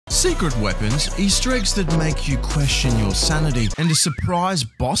secret weapons, Easter eggs that make you question your sanity, and a surprise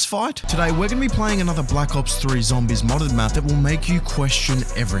boss fight? Today we're going to be playing another Black Ops 3 Zombies modded map that will make you question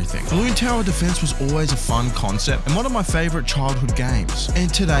everything. Balloon Tower Defense was always a fun concept and one of my favorite childhood games.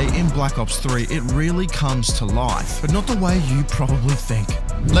 And today in Black Ops 3 it really comes to life, but not the way you probably think.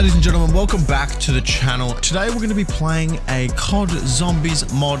 Ladies and gentlemen, welcome back to the channel. Today we're going to be playing a Cod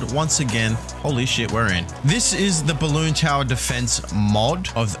Zombies mod once again. Holy shit, we're in. This is the Balloon Tower Defense mod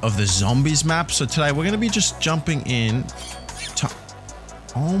of the Zombies map. So today we're going to be just jumping in to...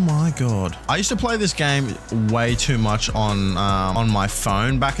 Oh my god. I used to play this game way too much on my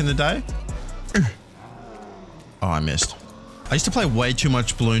phone back in the day. Oh, I missed. I used to play way too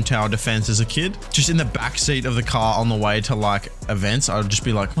much Balloon Tower Defense as a kid. Just in the back seat of the car on the way to like events, I would just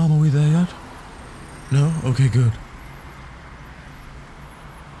be like, Mom, are we there yet? No? Okay, good.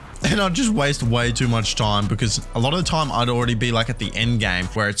 And I'd just waste way too much time because a lot of the time I'd already be like at the end game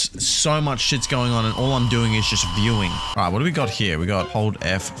where it's so much shit's going on and all I'm doing is just viewing. All right, what do we got here? We got hold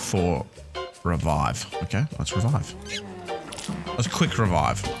F for revive. Okay, let's revive. Let's quick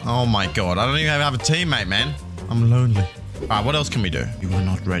revive. Oh my god, I don't even have a teammate, man. I'm lonely. Alright, what else can we do? You are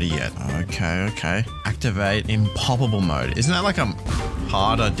not ready yet. Okay. Activate impossible mode. Isn't that like a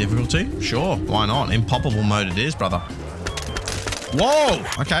harder difficulty? Sure, why not? Impossible mode it is, brother. Whoa!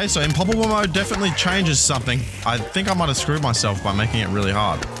 Okay, so impossible mode definitely changes something. I think I might have screwed myself by making it really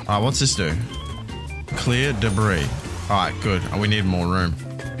hard. Alright, what's this do? Clear debris. Alright, good. We need more room.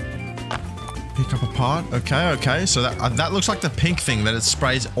 Pick up a part. Okay. So that looks like the pink thing that it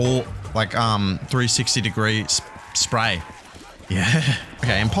sprays all like 360 degree spray. Yeah.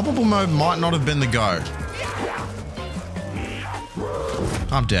 Okay, impossible mode might not have been the go.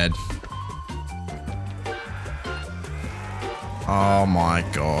 I'm dead. Oh my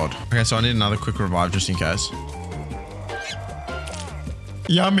god. Okay, so I need another quick revive just in case.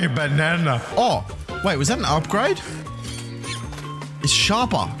 Yummy banana. Oh, wait, was that an upgrade? It's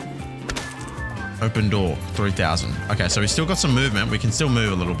sharper. Open door, 3000. Okay, so we still got some movement. We can still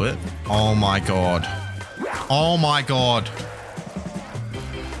move a little bit. Oh my god. Oh my god.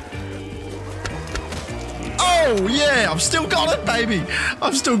 Oh yeah, I've still got it, baby.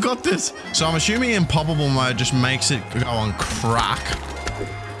 I've still got this. So I'm assuming impossible mode just makes it go on crack.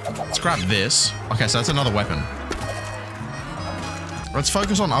 Let's grab this. Okay, so that's another weapon. Let's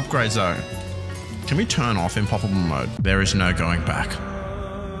focus on upgrades though. Can we turn off impossible mode? There is no going back.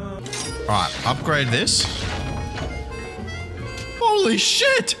 All right, upgrade this. Holy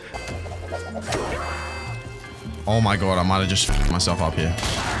shit. Oh my god, I might have just f***ed myself up here.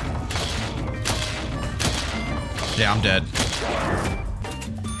 Yeah, I'm dead.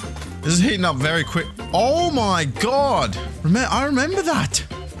 This is heating up very quick. Oh my god! I remember that!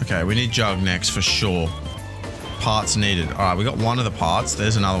 Okay, we need Jug next for sure. Parts needed. Alright, we got one of the parts.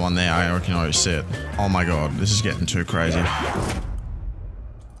 There's another one there. I reckon I already see it. Oh my god, this is getting too crazy.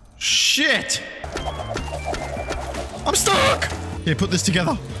 Shit! I'm stuck! Here, put this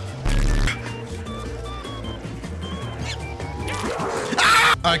together.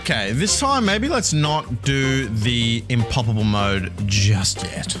 Okay, this time maybe let's not do the impossible mode just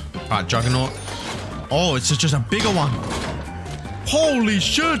yet. Alright, Juggernaut. Oh, it's just a bigger one. Holy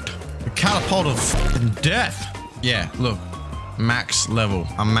shit! The catapult of fucking death. Yeah, look. Max level.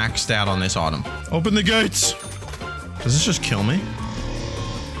 I'm maxed out on this item. Open the gates. Does this just kill me?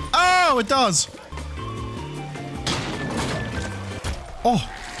 Oh, it does. Oh.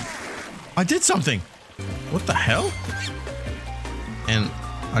 I did something. What the hell? And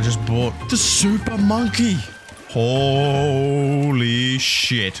I just bought the super monkey. Holy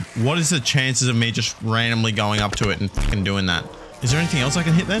shit. What is the chances of me just randomly going up to it and fucking doing that? Is there anything else I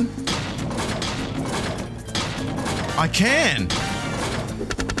can hit then? I can.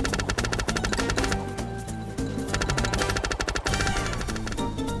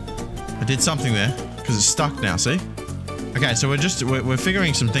 I did something there because it's stuck now, see? Okay, so we're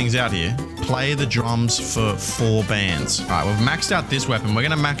figuring some things out here. Play the drums for 4 bands. All right, we've maxed out this weapon. We're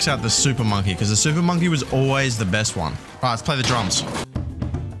gonna max out the super monkey because the super monkey was always the best one. All right, let's play the drums.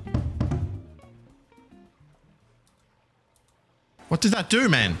 What did that do,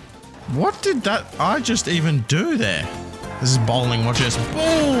 man? What did that I just even do there? This is bowling, watch this.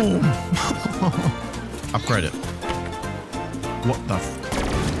 Boom! Upgrade it. What the f—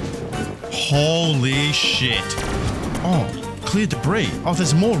 Holy shit. Oh, clear debris. Oh,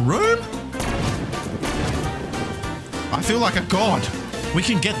 there's more room? I feel like a god. We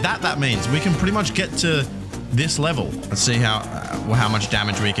can get that means. We can pretty much get to this level. Let's see how much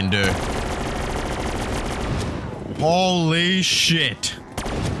damage we can do. Holy shit.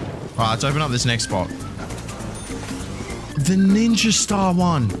 Alright, let's open up this next spot. The ninja star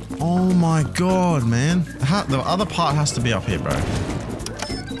one. Oh my god, man. The other part has to be up here, bro.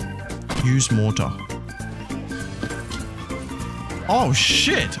 Use mortar. Oh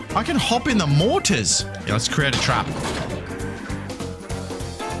shit. I can hop in the mortars. Yeah, let's create a trap.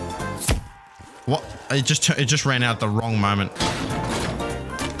 What? It just ran out at the wrong moment.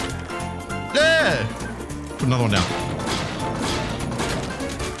 Yeah. Put another one down.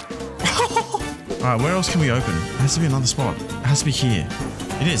 Alright, where else can we open? It has to be another spot. It has to be here.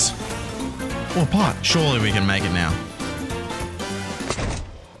 It is. Oh, apart. Surely we can make it now.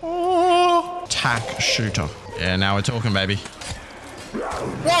 Oh. Tack shooter. Yeah, now we're talking, baby.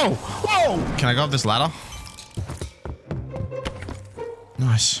 Whoa! Whoa! Can I go up this ladder?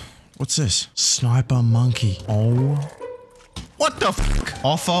 Nice. What's this? Sniper monkey. Oh. What the fuck?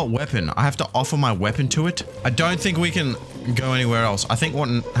 Offer weapon. I have to offer my weapon to it. I don't think we can go anywhere else. I think what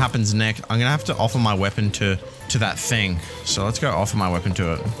happens next, I'm gonna have to offer my weapon to that thing. So let's go offer my weapon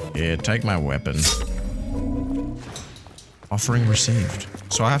to it. Yeah, take my weapon. Offering received.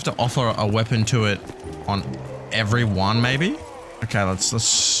 So I have to offer a weapon to it on every one, maybe? Okay,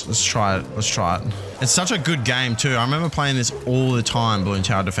 let's try it. Let's try it. It's such a good game too. I remember playing this all the time, Bloons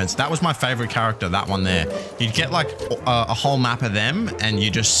Tower Defense. That was my favorite character, that one there. You'd get like a whole map of them and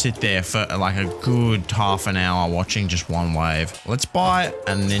you just sit there for like a good half an hour watching just one wave. Let's buy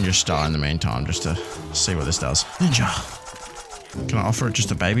a ninja star in the meantime, just to see what this does. Ninja. Can I offer it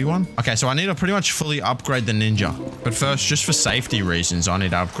just a baby one? Okay, so I need to pretty much fully upgrade the ninja. But first, just for safety reasons, I need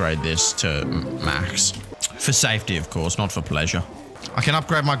to upgrade this to max. For safety, of course, not for pleasure. I can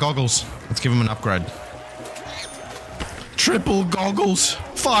upgrade my goggles. Let's give them an upgrade. Triple goggles.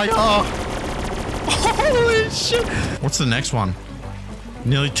 Fire. Holy shit. What's the next one?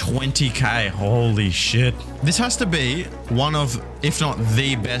 Nearly 20k. Holy shit. This has to be one of, if not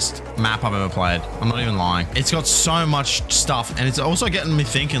the best map I've ever played. I'm not even lying. It's got so much stuff and it's also getting me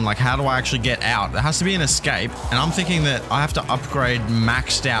thinking like, how do I actually get out? There has to be an escape. And I'm thinking that I have to upgrade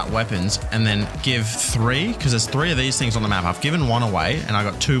maxed out weapons and then give 3, because there's 3 of these things on the map. I've given 1 away and I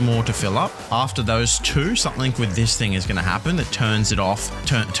got 2 more to fill up. After those 2, something with this thing is going to happen that turns it off,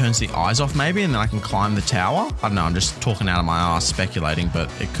 turns the eyes off maybe, and then I can climb the tower. I don't know. I'm just talking out of my ass, speculating,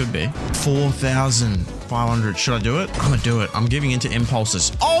 but it could be. 4,500. Should I do it? I'm gonna do it. I'm giving into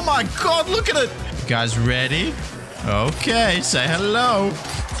impulses. Oh my god, look at it! You guys ready? Okay, say hello.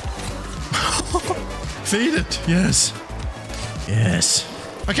 Feed it. Yes. Yes.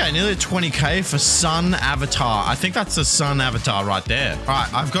 Okay, nearly 20k for Sun Avatar. I think that's the Sun Avatar right there. All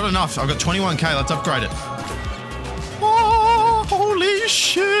right, I've got enough. I've got 21k. Let's upgrade it. Oh, holy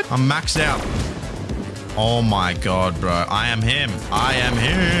shit. I'm maxed out. Oh my god, bro. I am him. I am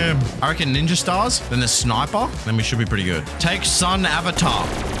him. I reckon ninja stars, then the sniper, then we should be pretty good. Take Sun Avatar.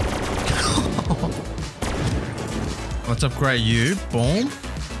 Let's upgrade you. Boom.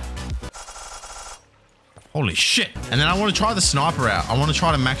 Holy shit. And then I want to try the sniper out. I want to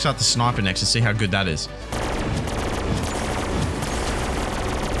try to max out the sniper next and see how good that is.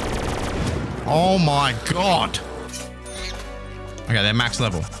 Oh my god. Okay, they're max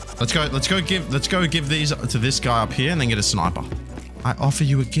level. Let's go give these to this guy up here and then get a sniper. I offer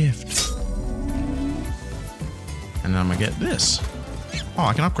you a gift. And then I'm gonna get this. Oh,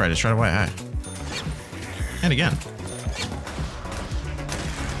 I can upgrade it straight away, hey. And again.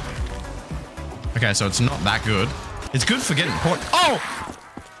 Okay, so it's not that good. It's good for getting point. Oh!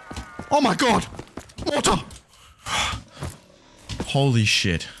 Oh my god! Mortar! Holy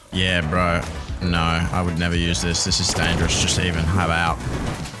shit. Yeah, bro. No, I would never use this. This is dangerous just to even have out.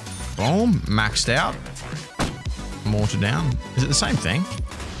 Boom, maxed out. Mortar down. Is it the same thing?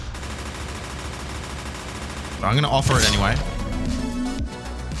 But I'm gonna offer it anyway.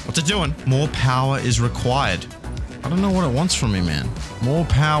 What's it doing? More power is required. I don't know what it wants from me, man. More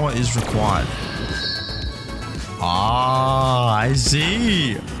power is required. Ah, I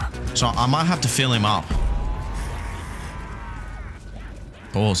see. So I might have to fill him up.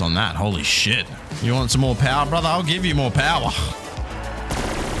 Pause on that. Holy shit. You want some more power, brother? I'll give you more power.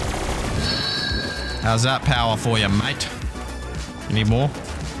 How's that power for you, mate? You need more?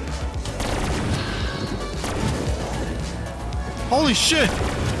 Holy shit!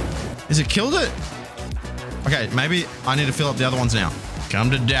 Is it killed it? Okay, maybe I need to fill up the other ones now.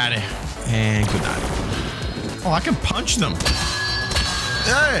 Come to daddy. And good night. Oh, I can punch them.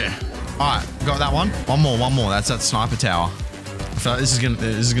 Yeah. Alright, got that one. One more. That's that sniper tower. I feel like this is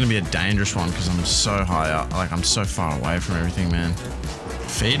gonna be a dangerous one because I'm so high up. Like, I'm so far away from everything, man.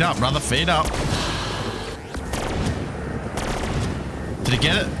 Feed up, brother, feed up. Did it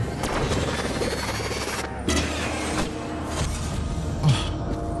get it?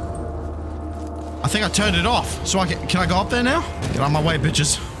 Oh. I think I turned it off. So can I go up there now? Get out of my way,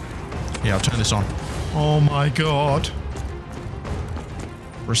 bitches. Yeah, I'll turn this on. Oh my god.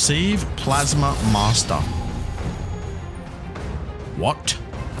 Receive Plasma Master. What?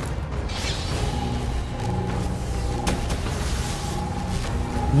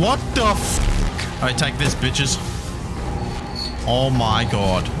 What the f? Alright, take this, bitches. Oh my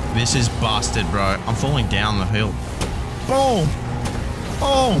god. This is busted, bro. I'm falling down the hill. Boom!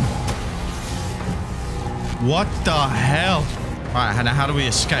 Boom! What the hell? Alright, now how do we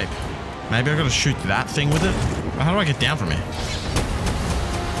escape? Maybe I gotta shoot that thing with it? How do I get down from here?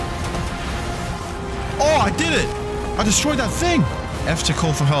 Oh, I did it! I destroyed that thing! F to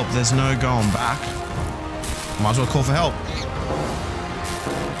call for help. There's no going back. Might as well call for help.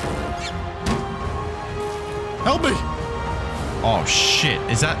 Help me! Oh, shit.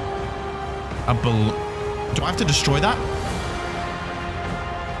 Is that a balloon? Do I have to destroy that?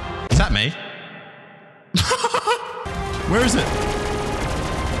 Is that me? Where is it?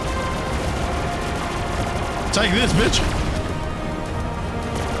 Take this, bitch.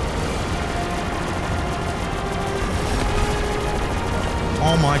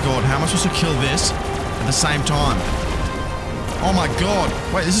 Oh my god, how am I supposed to kill this at the same time? Oh my god.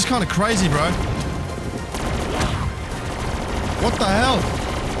 Wait, this is kind of crazy, bro. What the hell?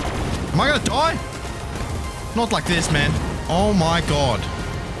 Am I gonna die? Not like this, man. Oh my god.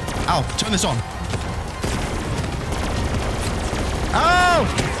 Ow, turn this on. Ow!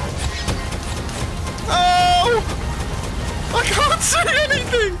 Oh! I can't see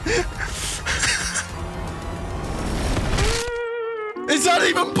anything! Is that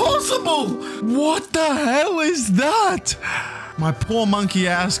even possible? What the hell is that? My poor monkey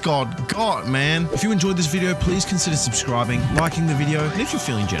ass god, man. If you enjoyed this video, please consider subscribing, liking the video, and if you're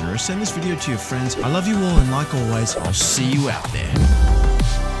feeling generous, send this video to your friends. I love you all, and like always, I'll see you out there.